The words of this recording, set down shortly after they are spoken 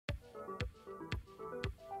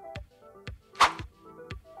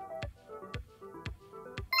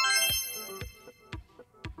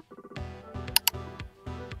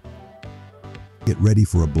Get ready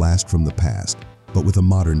for a blast from the past, but with a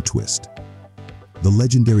modern twist. The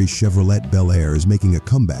legendary Chevrolet Bel Air is making a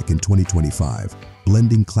comeback in 2025,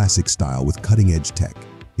 blending classic style with cutting-edge tech.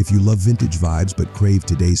 If you love vintage vibes but crave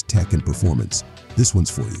today's tech and performance, this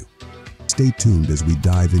one's for you. Stay tuned as we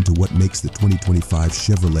dive into what makes the 2025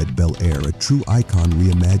 Chevrolet Bel Air a true icon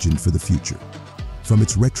reimagined for the future. From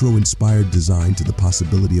its retro-inspired design to the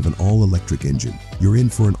possibility of an all-electric engine, you're in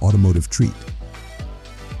for an automotive treat.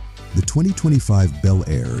 The 2025 Bel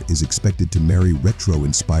Air is expected to marry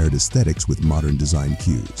retro-inspired aesthetics with modern design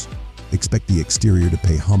cues. Expect the exterior to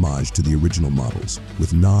pay homage to the original models,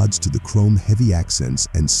 with nods to the chrome-heavy accents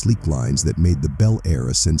and sleek lines that made the Bel Air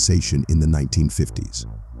a sensation in the 1950s.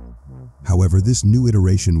 However, this new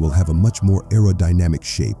iteration will have a much more aerodynamic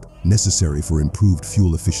shape, necessary for improved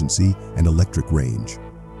fuel efficiency and electric range.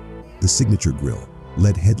 The signature grille,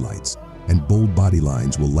 LED headlights, and bold body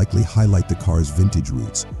lines will likely highlight the car's vintage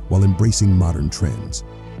roots while embracing modern trends.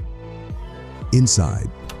 Inside,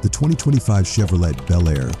 the 2025 Chevrolet Bel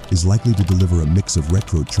Air is likely to deliver a mix of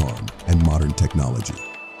retro charm and modern technology.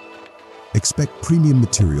 Expect premium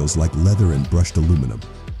materials like leather and brushed aluminum,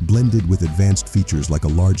 blended with advanced features like a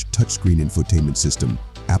large touchscreen infotainment system,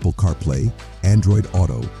 Apple CarPlay, Android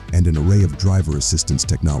Auto, and an array of driver assistance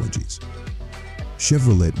technologies.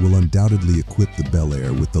 Chevrolet will undoubtedly equip the Bel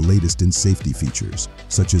Air with the latest in safety features,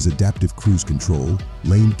 such as adaptive cruise control,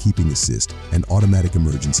 lane keeping assist, and automatic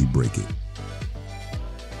emergency braking.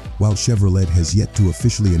 While Chevrolet has yet to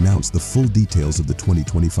officially announce the full details of the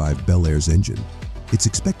 2025 Bel Air's engine, it's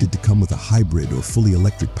expected to come with a hybrid or fully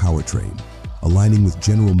electric powertrain, aligning with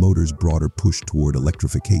General Motors' broader push toward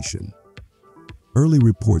electrification. Early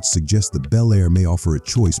reports suggest the Bel Air may offer a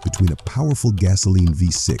choice between a powerful gasoline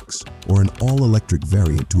V6 or an all-electric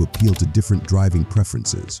variant to appeal to different driving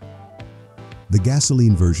preferences. The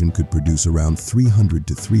gasoline version could produce around 300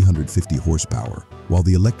 to 350 horsepower, while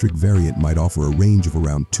the electric variant might offer a range of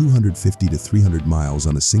around 250 to 300 miles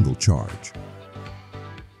on a single charge.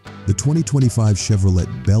 The 2025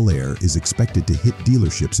 Chevrolet Bel Air is expected to hit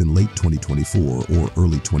dealerships in late 2024 or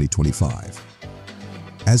early 2025.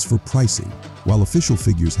 As for pricing, while official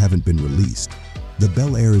figures haven't been released, the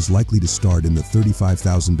Bel Air is likely to start in the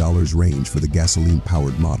 $35,000 range for the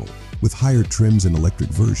gasoline-powered model, with higher trims and electric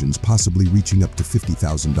versions possibly reaching up to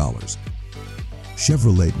 $50,000.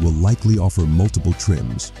 Chevrolet will likely offer multiple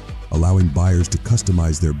trims, allowing buyers to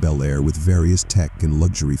customize their Bel Air with various tech and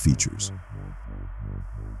luxury features.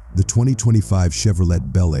 The 2025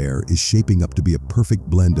 Chevrolet Bel Air is shaping up to be a perfect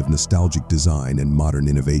blend of nostalgic design and modern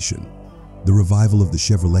innovation. The revival of the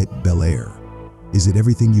Chevrolet Bel Air. Is it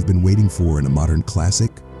everything you've been waiting for in a modern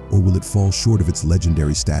classic, or will it fall short of its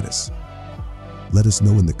legendary status? Let us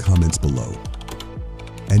know in the comments below.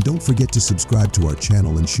 And don't forget to subscribe to our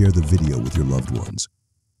channel and share the video with your loved ones.